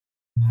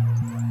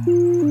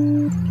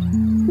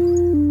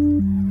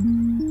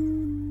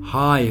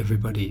Hi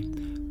everybody,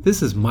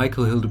 this is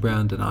Michael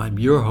Hildebrand and I'm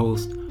your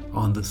host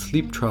on the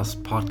Sleep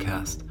Trust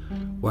podcast,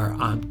 where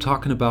I'm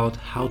talking about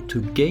how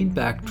to gain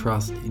back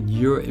trust in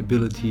your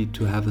ability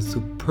to have a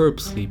superb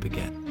sleep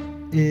again.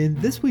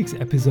 In this week's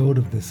episode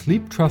of the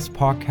Sleep Trust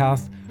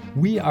podcast,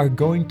 we are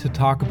going to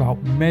talk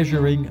about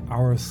measuring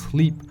our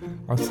sleep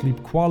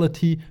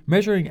quality,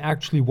 measuring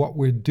actually what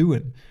we're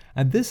doing.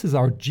 And this is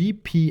our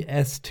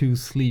GPS to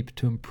sleep,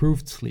 to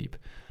improved sleep.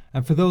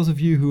 And for those of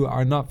you who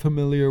are not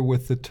familiar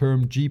with the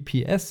term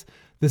GPS,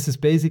 this is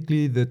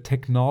basically the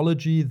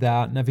technology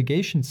that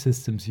navigation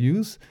systems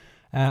use,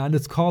 and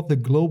it's called the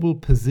Global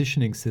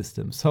Positioning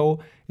System.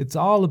 So it's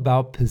all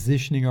about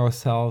positioning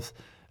ourselves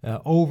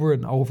over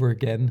and over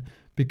again,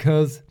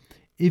 because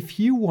if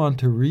you want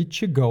to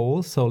reach a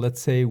goal, so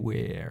let's say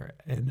we're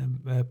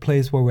in a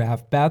place where we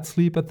have bad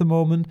sleep at the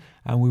moment,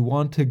 and we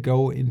want to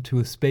go into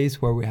a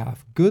space where we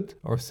have good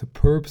or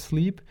superb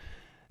sleep,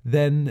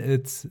 then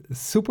it's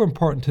super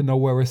important to know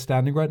where we're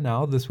standing right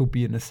now. This would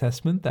be an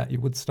assessment that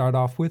you would start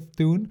off with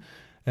doing.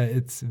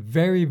 It's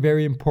very,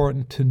 very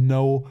important to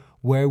know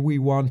where we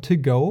want to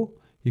go.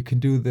 You can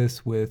do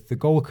this with the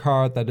goal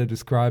card that I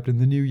described in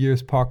the New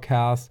Year's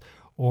podcast,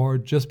 or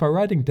just by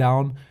writing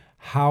down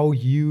how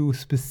you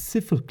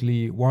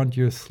specifically want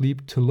your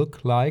sleep to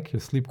look like, your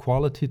sleep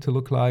quality to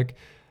look like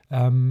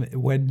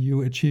when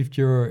you achieved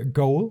your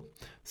goal,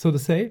 so to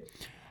say.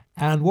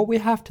 And what we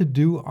have to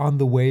do on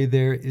the way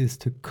there is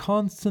to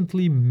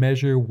constantly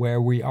measure where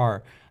we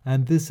are.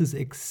 And this is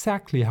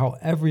exactly how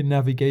every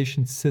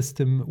navigation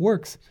system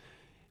works.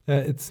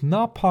 It's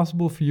not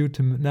possible for you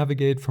to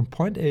navigate from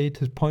point A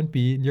to point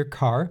B in your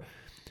car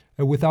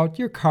without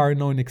your car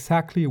knowing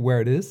exactly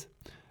where it is.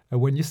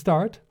 When you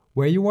start,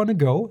 where you want to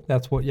go,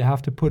 that's what you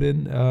have to put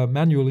in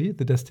manually,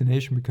 the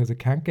destination, because it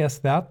can't guess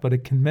that, but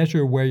it can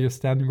measure where you're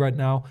standing right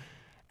now.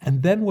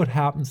 And then what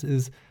happens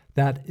is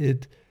that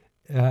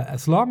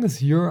as long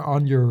as you're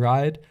on your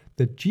ride,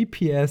 the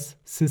GPS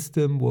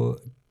system will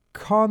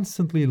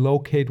constantly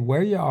locate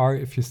where you are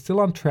if you're still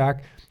on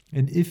track.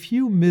 And if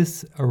you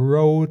miss a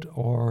road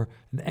or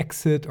an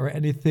exit or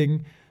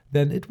anything,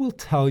 then it will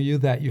tell you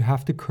that you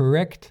have to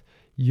correct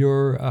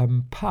your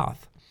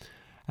path.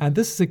 And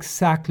this is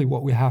exactly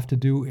what we have to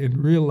do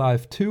in real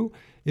life too.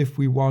 If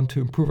we want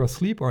to improve our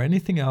sleep or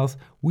anything else,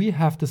 we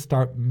have to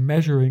start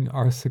measuring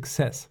our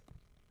success.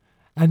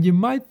 And you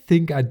might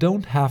think, I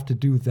don't have to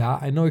do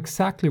that. I know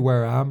exactly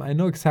where I am. I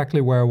know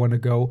exactly where I want to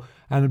go,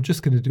 and I'm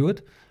just going to do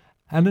it.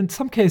 And in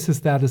some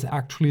cases, that is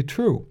actually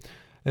true.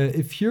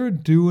 If you're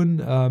doing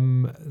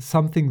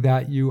something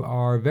that you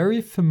are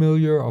very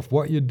familiar of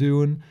what you're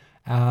doing,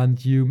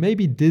 and you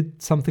maybe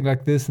did something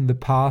like this in the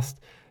past,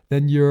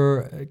 then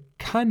you're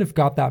kind of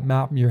got that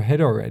map in your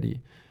head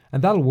already.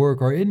 And that'll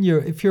work. Or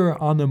if you're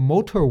on a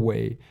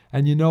motorway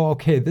and you know,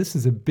 okay, this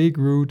is a big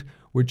route,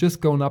 we're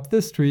just going up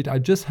this street, I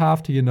just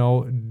have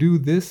to, do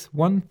this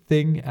one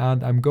thing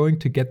and I'm going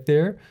to get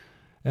there,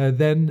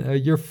 then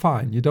you're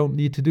fine. You don't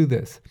need to do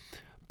this.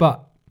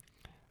 But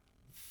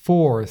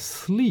for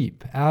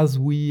sleep, as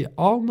we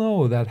all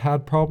know that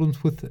had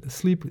problems with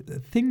sleep,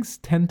 things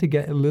tend to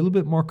get a little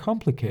bit more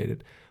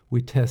complicated.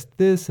 We test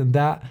this and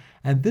that,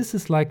 and this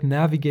is like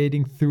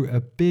navigating through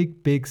a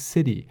big, big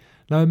city.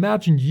 Now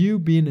imagine you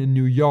being in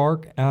New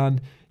York,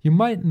 and you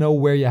might know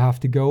where you have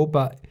to go,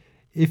 but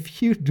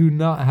if you do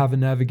not have a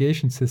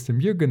navigation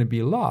system, you're going to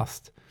be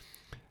lost.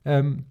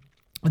 And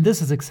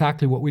this is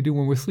exactly what we do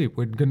when we sleep.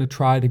 We're going to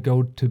try to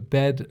go to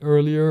bed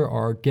earlier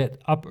or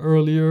get up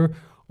earlier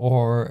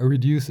or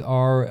reduce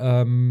our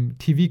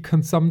TV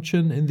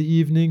consumption in the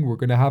evening. We're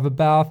going to have a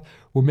bath.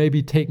 We're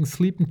maybe taking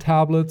sleeping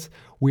tablets.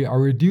 We are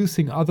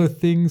reducing other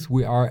things.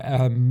 We are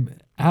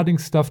adding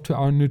stuff to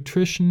our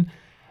nutrition.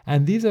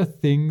 And these are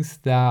things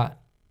that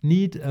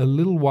need a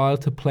little while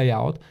to play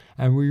out,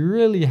 and we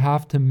really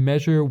have to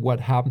measure what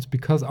happens,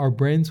 because our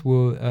brains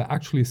will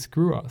actually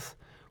screw us.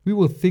 We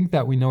will think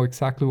that we know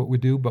exactly what we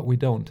do, but we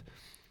don't.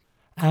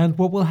 And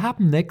what will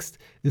happen next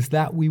is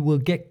that we will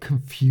get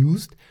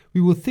confused.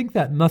 We will think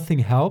that nothing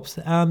helps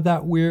and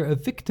that we're a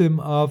victim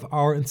of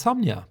our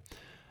insomnia.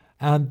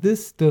 And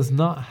this does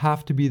not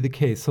have to be the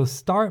case. So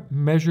start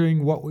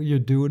measuring what you're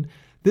doing.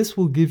 This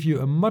will give you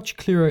a much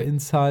clearer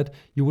insight.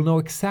 You will know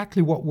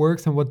exactly what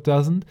works and what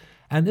doesn't.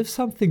 And if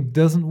something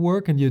doesn't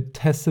work and you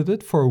tested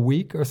it for a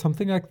week or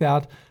something like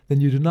that,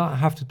 then you do not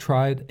have to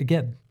try it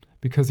again,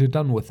 because you're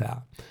done with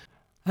that.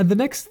 And the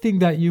next thing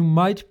that you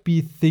might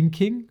be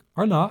thinking,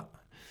 or not,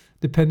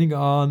 depending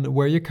on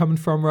where you're coming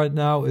from right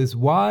now, is,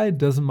 why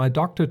doesn't my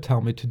doctor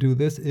tell me to do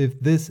this if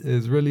this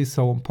is really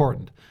so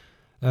important?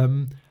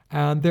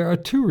 And there are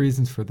two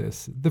reasons for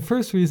this. The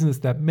first reason is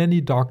that many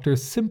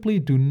doctors simply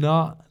do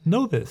not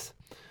know this.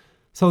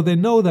 So they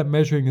know that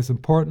measuring is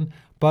important,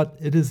 but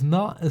it is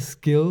not a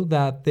skill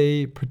that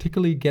they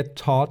particularly get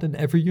taught in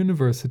every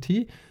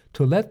university,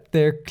 to let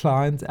their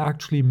clients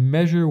actually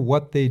measure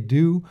what they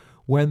do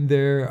when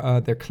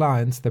their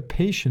clients, their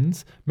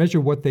patients, measure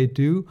what they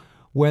do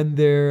when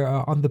they're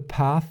on the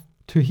path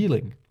to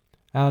healing.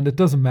 And it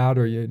doesn't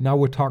matter, now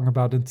we're talking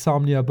about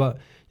insomnia, but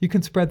you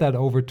can spread that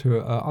over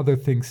to other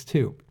things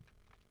too.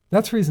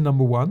 That's reason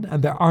number one.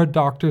 And there are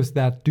doctors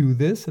that do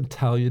this and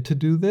tell you to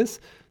do this.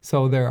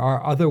 So there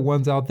are other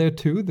ones out there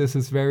too. This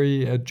is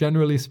very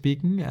generally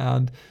speaking,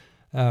 and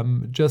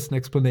just an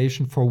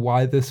explanation for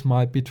why this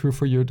might be true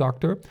for your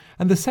doctor.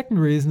 And the second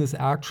reason is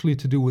actually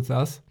to do with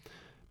us,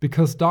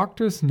 because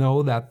doctors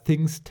know that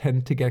things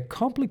tend to get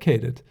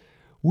complicated.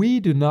 We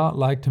do not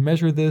like to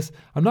measure this.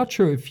 I'm not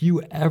sure if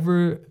you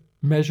ever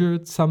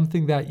measured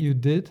something that you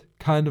did,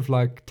 kind of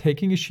like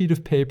taking a sheet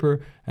of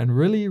paper and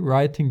really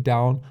writing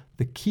down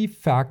the key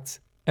facts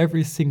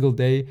every single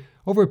day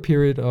over a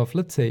period of,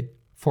 let's say,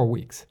 4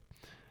 weeks.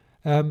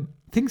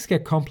 Things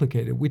get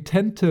complicated. We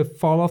tend to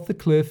fall off the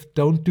cliff,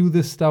 don't do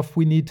the stuff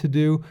we need to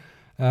do.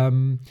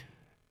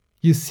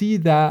 You see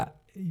that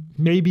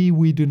maybe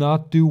we do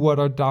not do what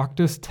our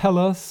doctors tell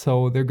us,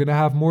 so they're going to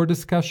have more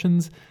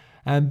discussions.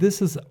 And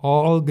this is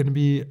all going to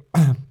be,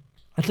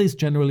 at least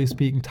generally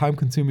speaking,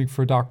 time-consuming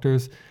for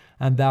doctors.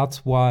 And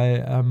that's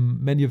why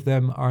many of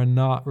them are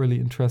not really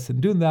interested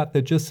in doing that.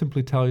 They just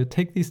simply tell you,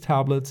 take these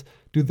tablets,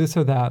 do this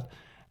or that.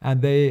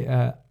 And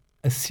they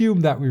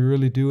assume that we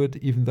really do it,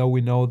 even though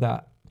we know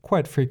that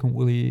quite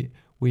frequently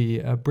we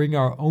bring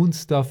our own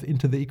stuff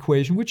into the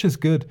equation, which is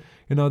good.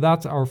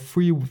 That's our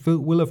free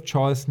will of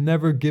choice.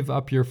 Never give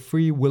up your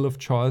free will of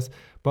choice.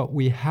 But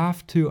we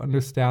have to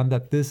understand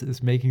that this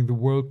is making the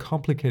world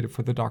complicated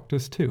for the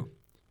doctors too.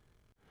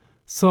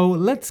 So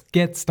let's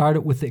get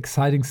started with the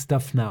exciting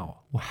stuff now.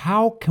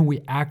 How do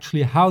we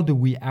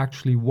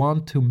actually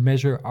want to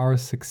measure our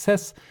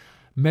success,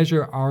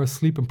 measure our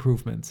sleep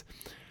improvements?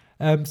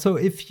 So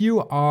if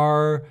you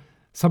are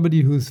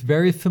somebody who's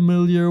very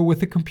familiar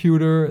with a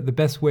computer, the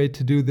best way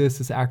to do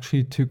this is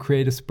actually to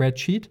create a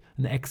spreadsheet,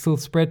 an Excel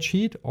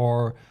spreadsheet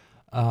or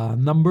a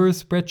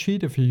numbers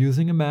spreadsheet if you're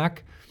using a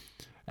Mac,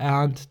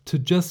 and to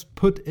just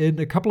put in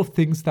a couple of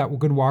things that we're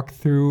going to walk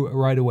through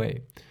right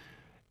away.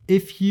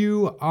 If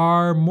you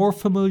are more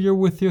familiar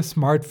with your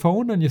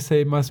smartphone and you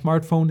say, my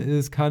smartphone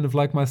is kind of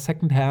like my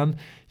second hand,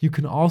 you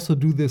can also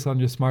do this on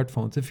your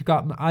smartphones. If you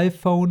got an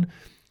iPhone,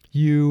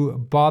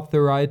 you bought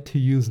the right to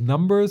use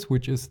Numbers,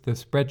 which is the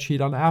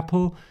spreadsheet on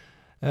Apple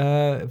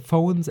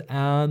phones.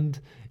 And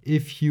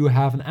if you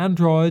have an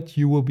Android,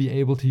 you will be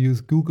able to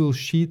use Google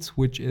Sheets,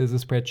 which is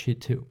a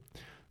spreadsheet too.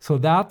 So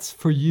that's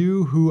for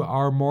you who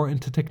are more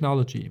into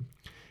technology.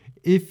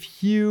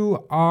 If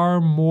you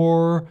are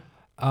more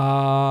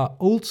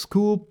old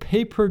school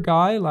paper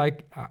guy,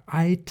 like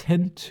I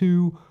tend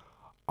to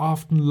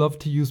often love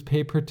to use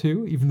paper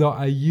too, even though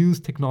I use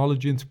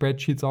technology and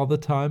spreadsheets all the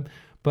time.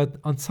 But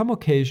on some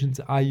occasions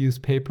I use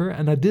paper,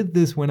 and I did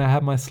this when I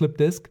had my slip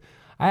disc.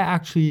 I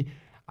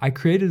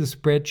created a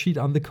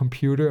spreadsheet on the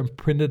computer and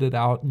printed it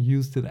out and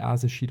used it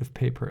as a sheet of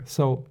paper.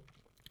 So,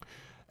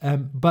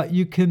 but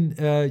you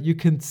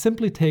can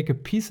simply take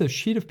a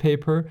sheet of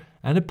paper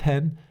and a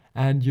pen,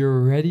 and you're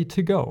ready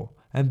to go.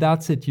 And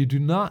that's it. You do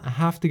not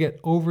have to get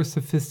over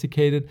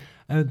sophisticated.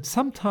 And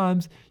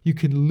sometimes you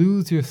can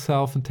lose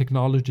yourself in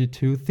technology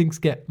too. Things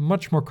get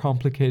much more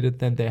complicated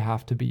than they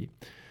have to be.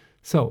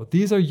 So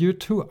these are your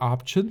two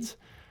options.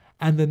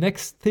 And the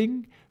next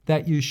thing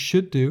that you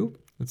should do,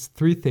 it's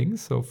 3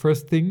 things. So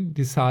first thing,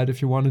 decide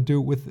if you want to do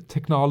it with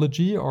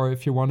technology or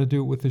if you want to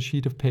do it with a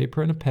sheet of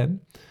paper and a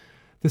pen.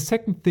 The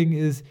second thing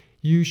is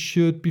you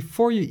should,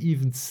 before you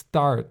even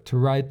start to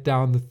write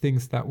down the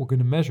things that we're going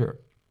to measure,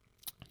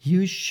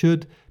 you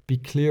should be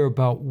clear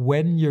about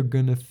when you're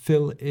going to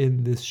fill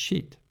in this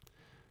sheet.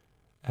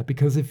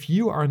 Because if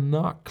you are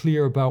not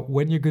clear about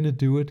when you're going to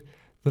do it,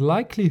 the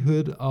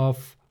likelihood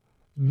of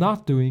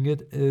not doing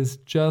it is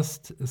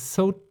just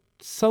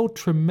so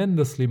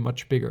tremendously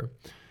much bigger.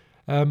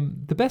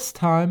 The best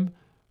time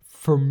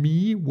for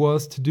me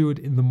was to do it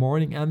in the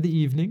morning and the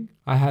evening.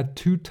 I had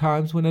 2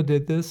 times when I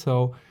did this,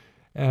 so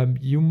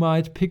you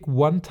might pick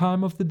one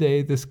time of the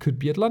day. This could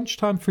be at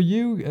lunchtime for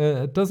you.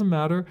 It doesn't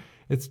matter.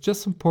 It's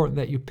just important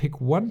that you pick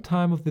one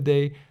time of the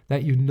day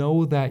that you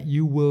know that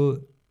you will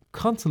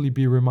constantly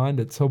be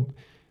reminded. So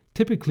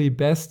typically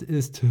best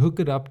is to hook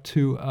it up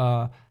to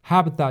a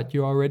habit that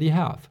you already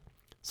have.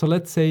 So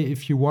let's say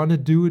if you want to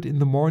do it in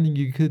the morning,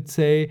 you could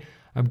say,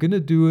 I'm going to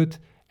do it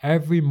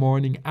every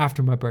morning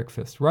after my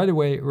breakfast, right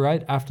away,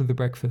 right after the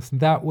breakfast.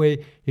 And that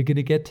way you're going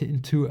to get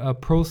into a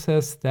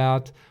process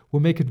that will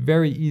make it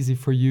very easy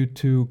for you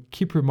to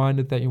keep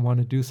reminded that you want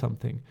to do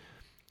something.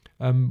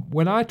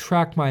 When I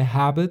track my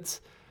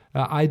habits,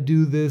 I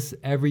do this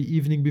every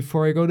evening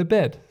before I go to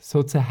bed.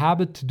 So it's a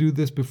habit to do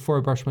this before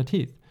I brush my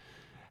teeth.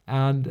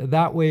 And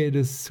that way it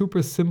is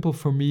super simple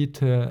for me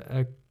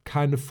to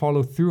kind of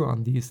follow through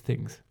on these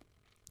things.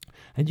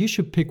 And you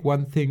should pick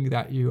one thing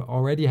that you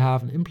already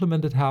have, an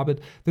implemented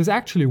habit. There's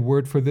actually a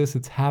word for this.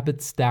 It's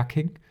habit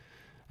stacking.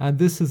 And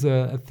this is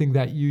a thing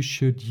that you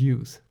should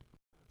use.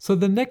 So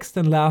the next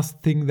and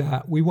last thing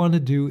that we want to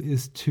do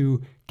is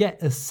to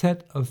get a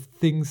set of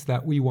things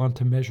that we want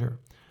to measure.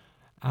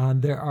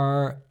 And there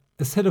are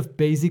a set of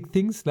basic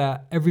things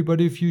that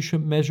everybody of you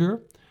should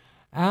measure.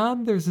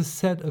 And there's a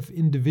set of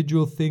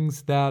individual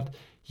things that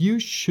you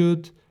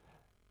should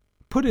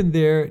put in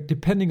there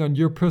depending on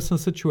your personal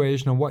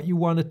situation, on what you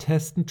want to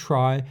test and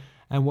try.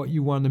 and what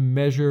you want to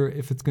measure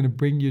if it's going to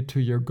bring you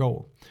to your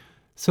goal.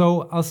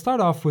 So I'll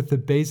start off with the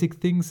basic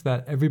things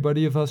that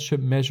everybody of us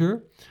should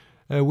measure,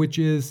 which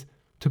is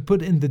to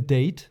put in the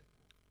date.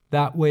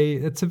 That way,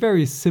 it's a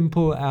very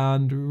simple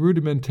and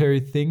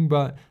rudimentary thing,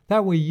 but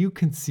that way you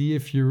can see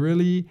if you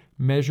really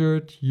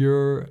measured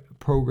your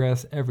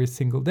progress every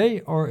single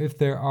day or if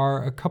there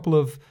are a couple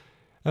of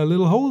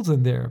little holes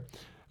in there.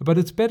 But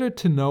it's better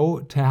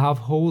to have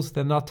holes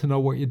than not to know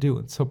what you're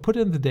doing. So put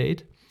in the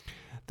date.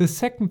 The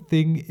second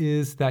thing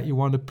is that you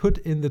want to put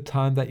in the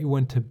time that you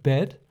went to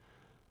bed.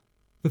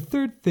 The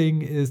third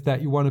thing is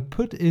that you want to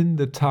put in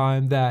the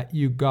time that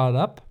you got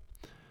up.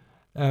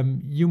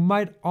 You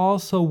might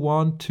also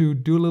want to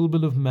do a little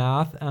bit of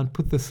math and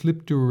put the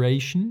sleep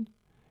duration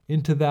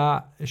into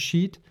that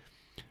sheet.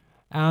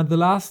 And the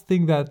last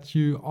thing that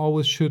you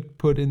always should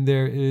put in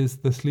there is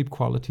the sleep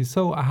quality.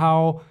 So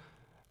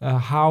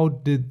how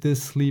did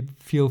this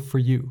sleep feel for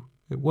you?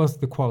 Was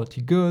the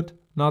quality good,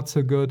 not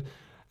so good?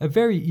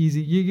 Very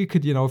easy. You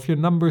could, if you're a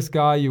numbers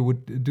guy, you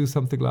would do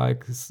something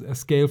like a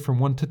scale from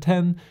 1 to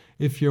 10.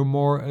 If you're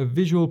more a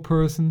visual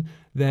person,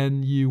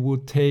 then you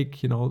would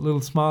take, little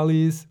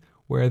smileys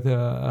where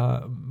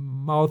the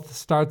mouth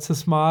starts to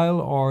smile,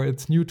 or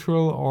it's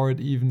neutral, or it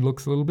even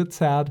looks a little bit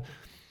sad.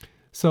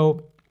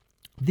 So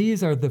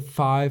these are the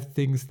 5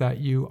 things that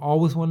you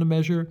always want to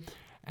measure.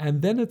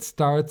 And then it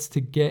starts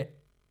to get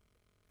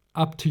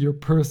up to your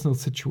personal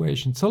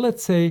situation. So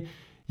let's say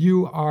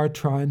you are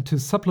trying to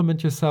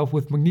supplement yourself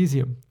with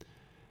magnesium.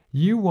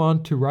 You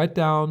want to write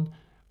down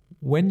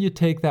when you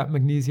take that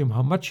magnesium,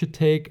 how much you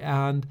take,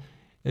 and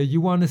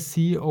you want to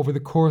see over the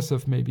course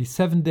of maybe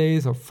 7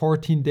 days or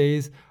 14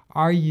 days,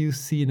 are you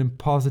seeing a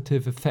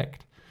positive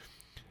effect?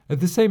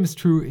 The same is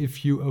true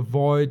if you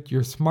avoid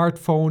your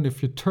smartphone,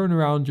 if you turn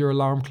around your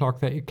alarm clock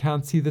that you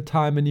can't see the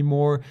time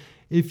anymore,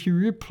 if you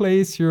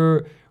replace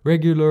your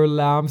regular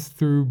lamps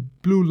through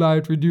blue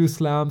light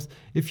reduced lamps,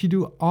 if you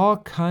do all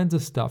kinds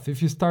of stuff,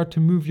 if you start to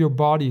move your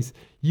bodies,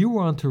 you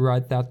want to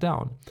write that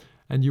down.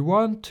 And you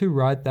want to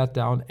write that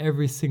down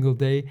every single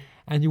day,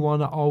 and you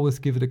want to always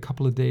give it a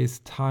couple of days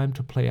time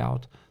to play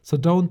out. So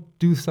don't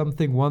do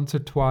something once or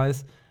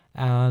twice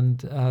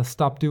and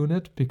stop doing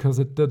it because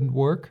it didn't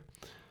work.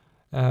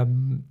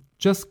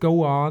 Just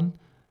go on,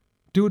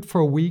 do it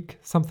for a week,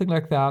 something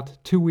like that,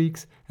 2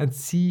 weeks, and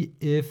see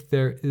if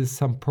there is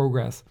some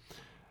progress.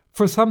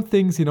 For some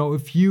things,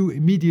 if you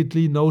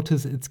immediately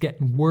notice it's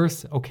getting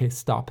worse, okay,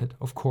 stop it,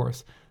 of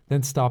course,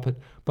 then stop it.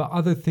 But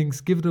other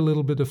things, give it a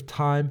little bit of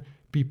time,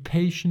 be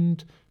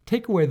patient,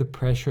 take away the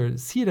pressure,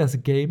 see it as a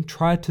game,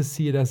 try to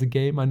see it as a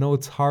game. I know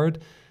it's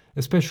hard,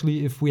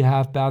 especially if we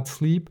have bad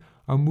sleep.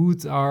 Our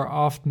moods are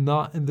often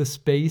not in the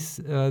space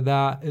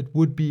that it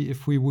would be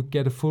if we would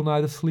get a full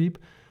night of sleep,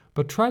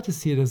 but try to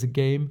see it as a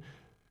game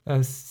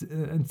and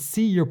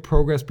see your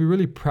progress. Be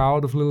really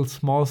proud of little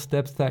small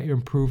steps that you're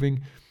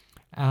improving.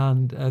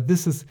 And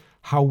this is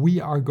how we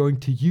are going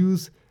to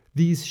use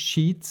these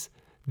sheets,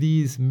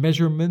 these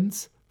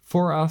measurements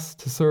for us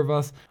to serve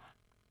us.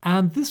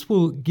 And this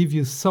will give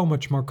you so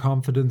much more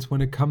confidence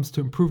when it comes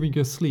to improving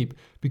your sleep,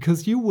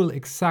 because you will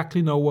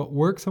exactly know what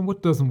works and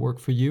what doesn't work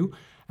for you.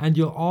 And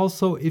you'll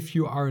also, if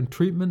you are in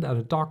treatment at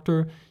a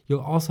doctor, you'll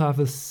also have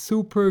a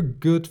super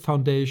good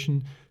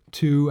foundation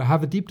to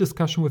have a deep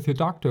discussion with your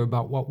doctor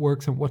about what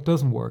works and what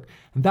doesn't work.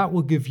 And that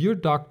will give your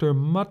doctor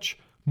much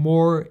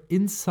more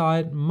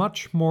insight,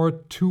 much more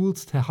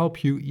tools to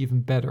help you even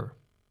better.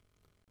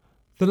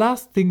 The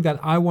last thing that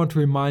I want to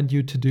remind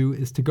you to do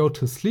is to go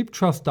to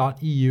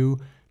sleeptrust.eu,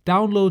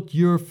 download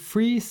your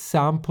free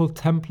sample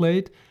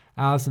template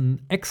as an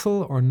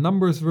Excel or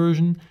numbers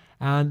version.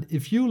 And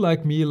if you,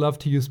 like me, love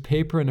to use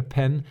paper and a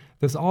pen,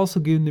 there's also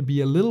going to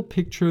be a little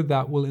picture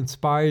that will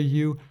inspire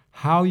you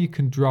how you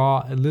can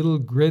draw a little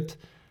grid,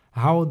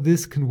 how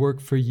this can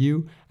work for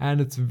you. And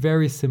it's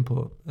very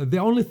simple. The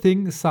only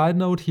thing, side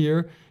note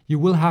here, you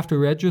will have to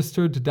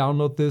register to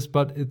download this,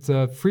 but it's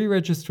a free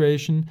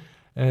registration.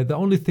 The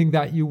only thing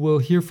that you will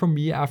hear from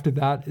me after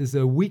that is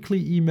a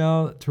weekly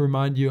email to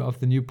remind you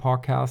of the new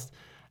podcast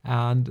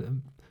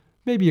and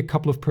maybe a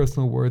couple of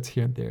personal words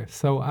here and there.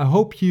 So I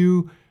hope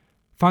you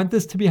find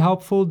this to be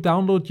helpful.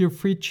 Download your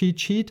free cheat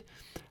sheet.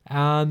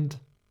 And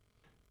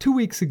 2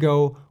 weeks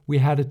ago, we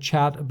had a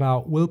chat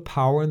about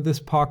willpower in this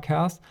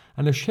podcast,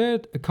 and I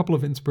shared a couple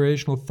of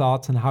inspirational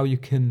thoughts on how you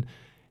can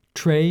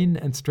train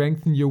and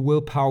strengthen your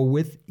willpower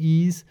with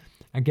ease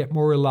and get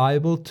more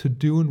reliable to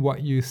doing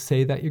what you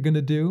say that you're going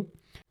to do.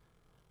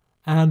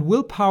 And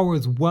willpower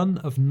is one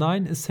of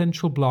 9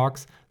 essential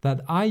blocks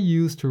that I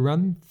use to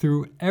run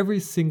through every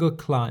single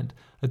client.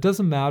 It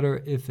doesn't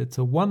matter if it's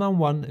a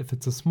one-on-one, if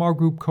it's a small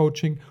group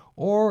coaching,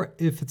 or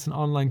if it's an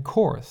online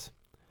course.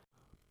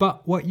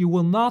 But what you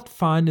will not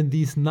find in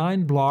these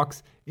 9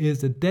 blocks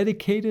is a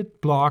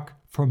dedicated block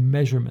for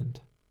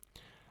measurement.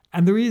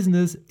 And the reason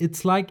is,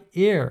 it's like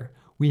air.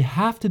 We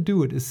have to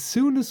do it as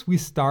soon as we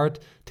start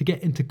to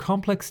get into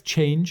complex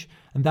change,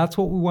 and that's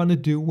what we want to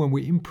do when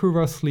we improve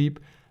our sleep.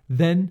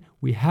 Then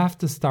we have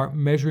to start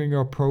measuring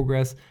our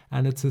progress,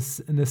 and it's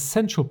an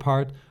essential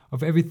part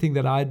of everything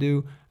that I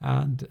do.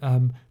 And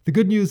the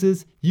good news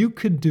is you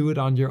can do it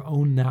on your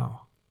own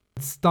now.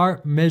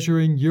 Start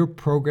measuring your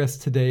progress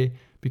today,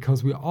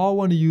 because we all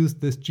want to use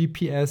this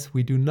GPS.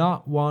 We do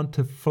not want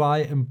to fly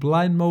in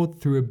blind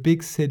mode through a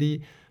big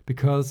city,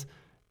 because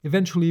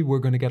eventually we're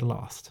going to get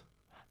lost.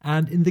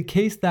 And in the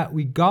case that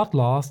we got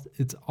lost,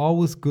 it's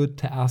always good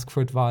to ask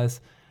for advice.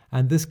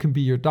 And this can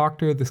be your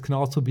doctor. This can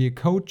also be a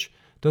coach.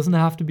 Doesn't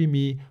have to be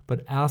me,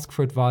 but ask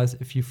for advice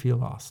if you feel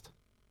lost.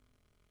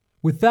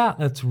 With that,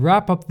 let's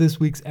wrap up this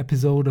week's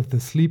episode of the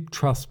Sleep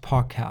Trust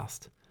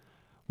podcast.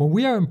 When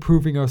we are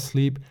improving our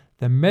sleep,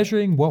 then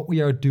measuring what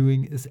we are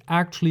doing is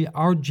actually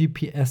our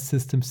GPS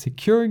system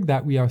securing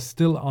that we are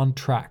still on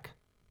track.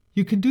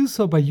 You can do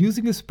so by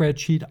using a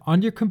spreadsheet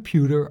on your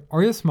computer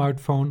or your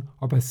smartphone,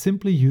 or by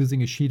simply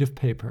using a sheet of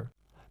paper.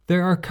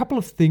 There are a couple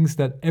of things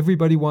that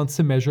everybody wants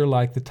to measure,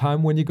 like the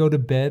time when you go to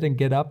bed and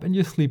get up and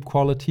your sleep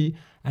quality,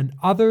 and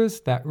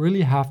others that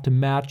really have to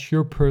match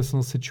your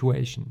personal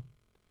situation.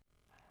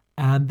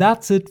 And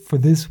that's it for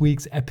this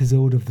week's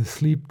episode of the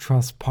Sleep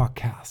Trust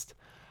podcast.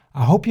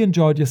 I hope you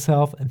enjoyed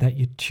yourself and that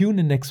you tune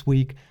in next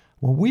week,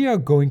 when we are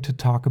going to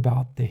talk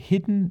about the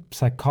hidden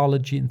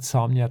psychology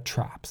insomnia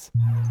traps.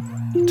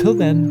 Until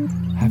then,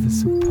 have a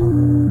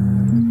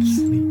superb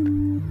sleep.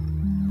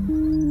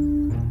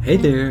 Hey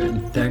there,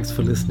 and thanks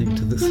for listening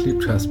to the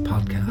Sleep Trust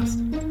podcast.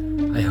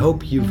 I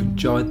hope you've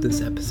enjoyed this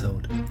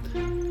episode.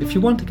 If you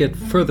want to get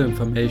further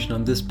information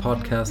on this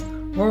podcast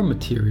or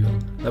material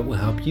that will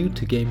help you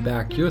to gain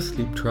back your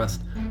sleep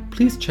trust,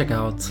 please check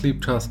out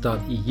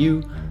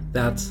sleeptrust.eu.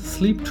 That's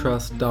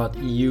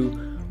sleeptrust.eu,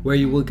 where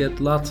you will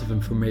get lots of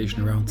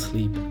information around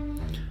sleep.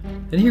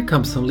 And here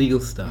comes some legal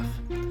stuff.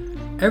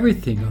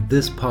 Everything on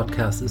this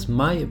podcast is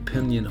my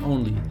opinion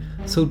only,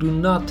 so do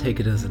not take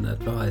it as an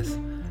advice,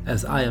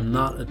 as I am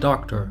not a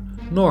doctor,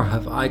 nor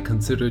have I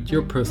considered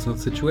your personal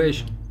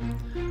situation.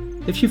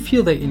 If you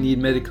feel that you need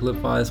medical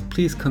advice,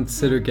 please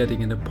consider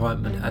getting an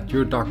appointment at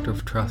your doctor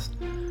of trust.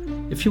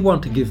 If you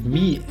want to give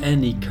me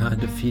any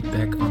kind of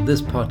feedback on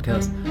this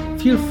podcast,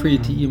 feel free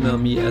to email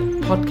me at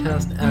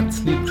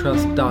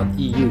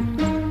podcast@sleeptrust.eu.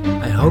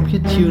 I hope you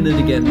tune in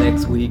again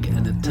next week,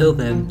 and until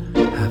then,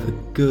 have a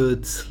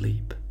good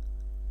sleep.